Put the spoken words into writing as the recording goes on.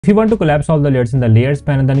If you want to collapse all the layers in the layers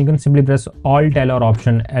panel, then you can simply press Alt L or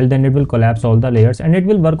Option L, then it will collapse all the layers and it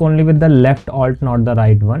will work only with the left Alt, not the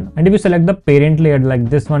right one. And if you select the parent layer like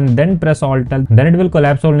this one, then press Alt L, then it will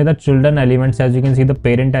collapse only the children elements. As you can see, the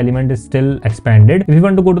parent element is still expanded. If you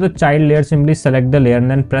want to go to the child layer, simply select the layer and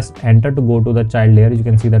then press Enter to go to the child layer. You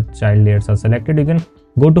can see that child layers are selected. You can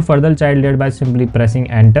go to further child layer by simply pressing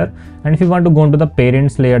Enter. And if you want to go into the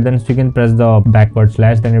parents layer, then you can press the backward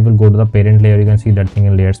slash, then it will go to the parent layer. You can see that thing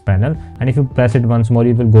in layers panel. And if you press it once more,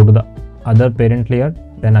 it will go to the other parent layer.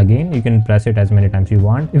 Then again you can press it as many times you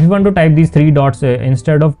want. If you want to type these three dots,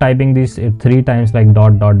 instead of typing these three times like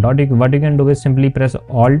dot dot dot, what you can do is simply press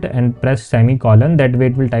Alt and press semicolon. That way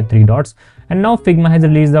it will type three dots. And now Figma has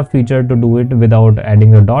released the feature to do it without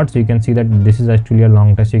adding the dots. So you can see that this is actually a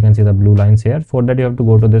long text. You can see the blue lines here. For that you have to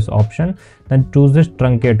go to this option, then choose this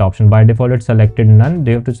truncate option. By default it's selected none.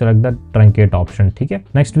 You have to select the truncate option. Okay.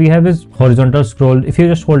 Next we have is horizontal scroll. If you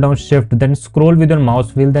just hold down shift, then scroll with your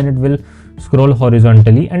mouse wheel, then it will scroll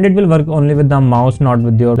horizontally and it will work only with the mouse, not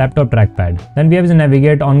with your laptop trackpad. Then we have is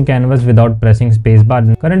navigate on canvas without pressing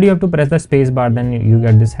spacebar. Currently you have to press the spacebar, then you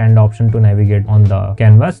get this hand option to navigate on the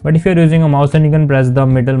canvas. But if you're using a mouse, then you can press the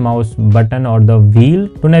middle mouse button or the wheel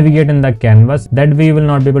to navigate in the canvas. That way you will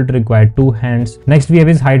not be able to require two hands. Next we have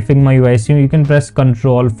is hide Figma UI. So you can press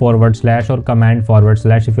Ctrl// or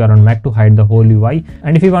Command// if you are on Mac to hide the whole UI.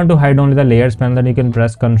 And if you want to hide only the layers panel, then you can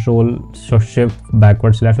press Ctrl/Shift/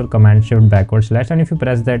 or Command/Shift/ and if you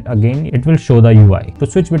press that again, it will show the UI. To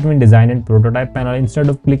switch between design and prototype panel, instead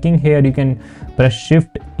of clicking here, you can press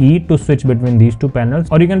Shift E to switch between these two panels,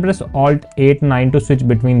 or you can press Alt 8-9 to switch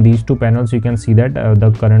between these two panels. You can see that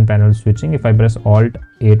the current panel is switching. If I press Alt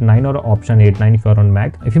 8-9 or Option 8-9 if you are on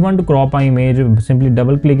Mac. If you want to crop an image, simply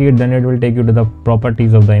double click it, then it will take you to the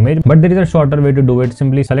properties of the image. But there is a shorter way to do it.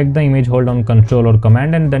 Simply select the image, hold on Control or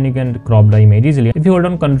Command, and then you can crop the image easily. If you hold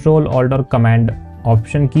on Control, Alt or Command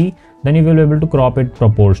Option key, then you will be able to crop it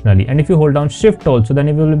proportionally. And if you hold down Shift also, then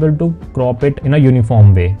you will be able to crop it in a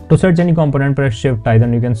uniform way. To search any component, press Shift I,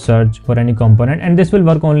 then you can search for any component, and this will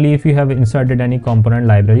work only if you have inserted any component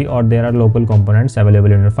library or there are local components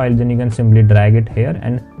available in your file. Then you can simply drag it here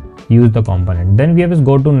and use the component. Then we have is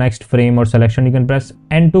go to next frame or selection. You can press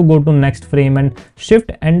N to go to next frame and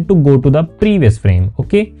Shift N to go to the previous frame.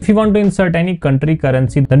 Okay. If you want to insert any country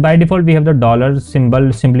currency, then by default we have the dollar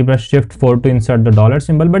symbol. Simply press Shift 4 to insert the dollar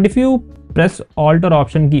symbol. But if you press Alt or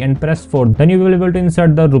Option key and press 4, then you will be able to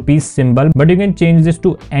insert the rupees symbol. But you can change this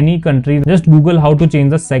to any country. Just Google how to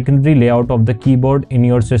change the secondary layout of the keyboard in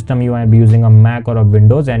your system. You might be using a Mac or a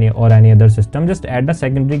Windows or any other system. Just add the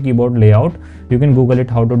secondary keyboard layout. You can Google it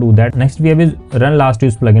how to do that. Next we have is run last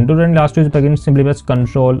use plugin. To run last use plugin, simply press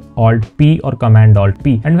Ctrl Alt P or Command Alt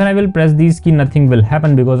P. And when I will press these key, nothing will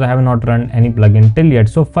happen because I have not run any plugin till yet.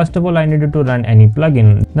 So first of all, I needed to run any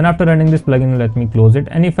plugin. Then after running this plugin, let me close it.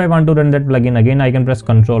 And if I want to run that plugin again, I can press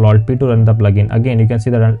Ctrl Alt P to run the plugin again. You can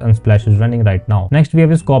see the Unsplash is running right now. Next we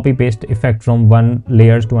have is copy paste effect from one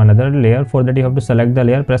layers to another layer. For that you have to select the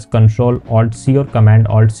layer, press Ctrl Alt C or Command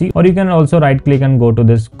Alt C, or you can also right click and go to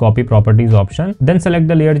this copy properties option. Then select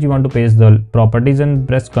the layers you want to paste the properties and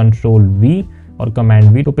press Ctrl V or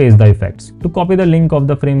Command V to paste the effects. To copy the link of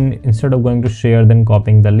the frame, instead of going to share then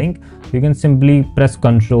copying the link, you can simply press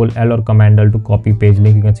Ctrl L or Command L to copy page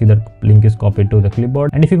link. You can see that link is copied to the clipboard.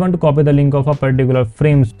 And if you want to copy the link of a particular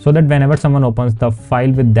frame, so that whenever someone opens the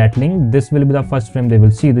file with that link, this will be the first frame they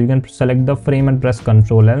will see. You can select the frame and press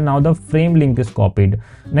Ctrl L. Now the frame link is copied.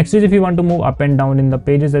 Next is if you want to move up and down in the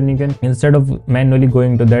pages, then you can, instead of manually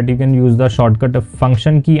going to that, you can use the shortcut of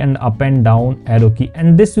function key and up and down arrow key.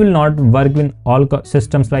 And this will not work in all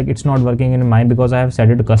systems. Like it's not working in mine because I have set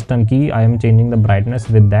it to custom key. I am changing the brightness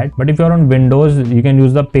with that. But if you are on Windows, you can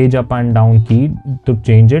use the page up and down key to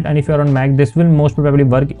change it. And if you are on Mac, this will most probably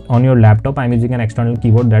work on your laptop. I'm using an external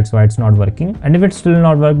keyboard, that's why it's not working. And if it's still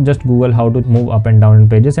not work, just Google how to move up and down in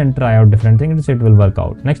pages and try out different things. It will work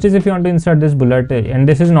out. Next is if you want to insert this bullet, and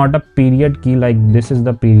this is not a period key, like this is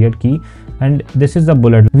the period key and this is the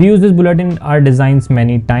bullet. We use this bullet in our designs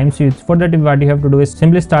many times. So for that, what you have to do is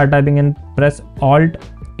simply start typing and press Alt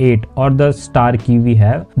 8 or the star key we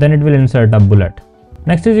have, then it will insert a bullet.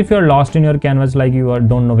 Next is if you're lost in your canvas, like you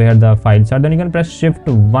don't know where the files are, then you can press Shift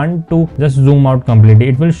 1 to just zoom out completely.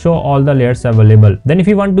 It will show all the layers available. Then if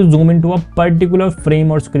you want to zoom into a particular frame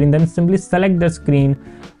or screen, then simply select the screen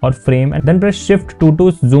or frame and then press Shift 2 to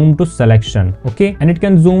zoom to selection. Okay, and it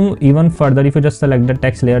can zoom even further if you just select the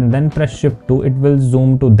text layer and then press Shift 2, it will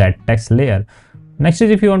zoom to that text layer. Next is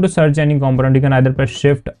if you want to search any component, you can either press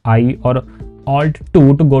Shift I or Alt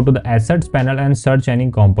 2 to go to the assets panel and search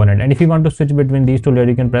any component. And if you want to switch between these two layers,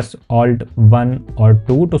 you can press Alt 1 or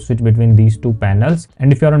 2 to switch between these two panels.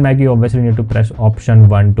 And if you're on Mac, you obviously need to press Option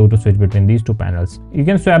 1 2 to switch between these two panels. You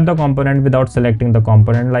can swap the component without selecting the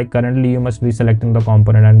component. Like currently you must be selecting the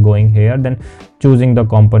component and going here, then choosing the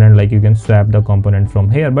component. Like you can swap the component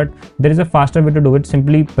from here, but there is a faster way to do it.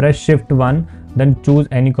 Simply press Shift 1, then choose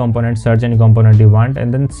any component, search any component you want,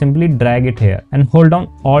 and then simply drag it here and hold down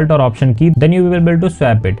Alt or Option key. Then you will be able to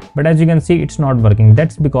swap it. But as you can see, it's not working.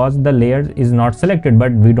 That's because the layer is not selected,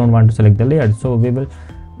 but we don't want to select the layer. So we will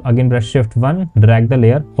again press Shift 1, drag the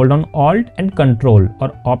layer, hold on Alt and Control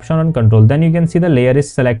or Option and Control. Then you can see the layer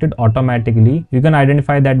is selected automatically. You can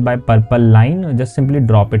identify that by purple line. Just simply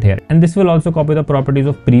drop it here. And this will also copy the properties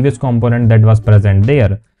of previous component that was present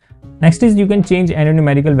there. Next is you can change any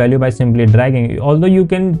numerical value by simply dragging. Although you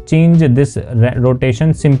can change this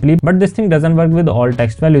rotation simply, but this thing doesn't work with all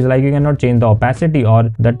text values. Like you cannot change the opacity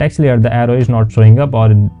or the text layer, the arrow is not showing up, or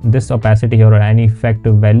this opacity here or any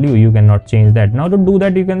effective value, you cannot change that. Now to do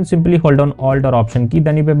that, you can simply hold on Alt or Option key,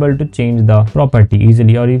 then you'll be able to change the property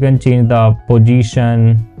easily, or you can change the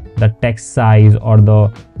position, the text size, or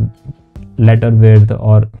the letter width,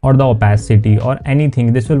 or the opacity, or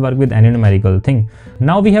anything. This will work with any numerical thing.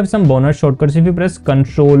 Now we have some bonus shortcuts. If you press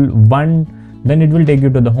Ctrl 1, then it will take you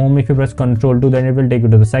to the home. If you press Ctrl 2, then it will take you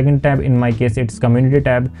to the second tab. In my case, it's community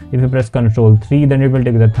tab. If you press Ctrl 3, then it will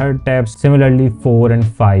take you to the third tab. Similarly 4 and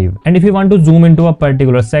 5. And if you want to zoom into a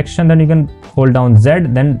particular section, then you can hold down Z,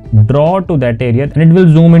 then draw to that area, and it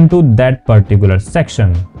will zoom into that particular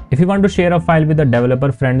section. If you want to share a file with a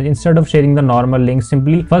developer friend, instead of sharing the normal link,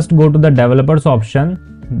 simply first go to the developers option,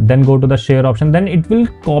 then go to the share option, then it will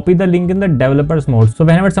copy the link in the developers mode. So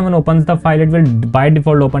whenever someone opens the file, it will by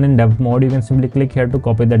default open in dev mode. You can simply click here to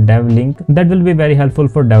copy the dev link. That will be very helpful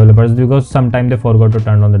for developers because sometimes they forgot to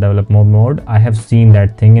turn on the develop mode. I have seen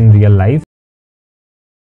that thing in real life.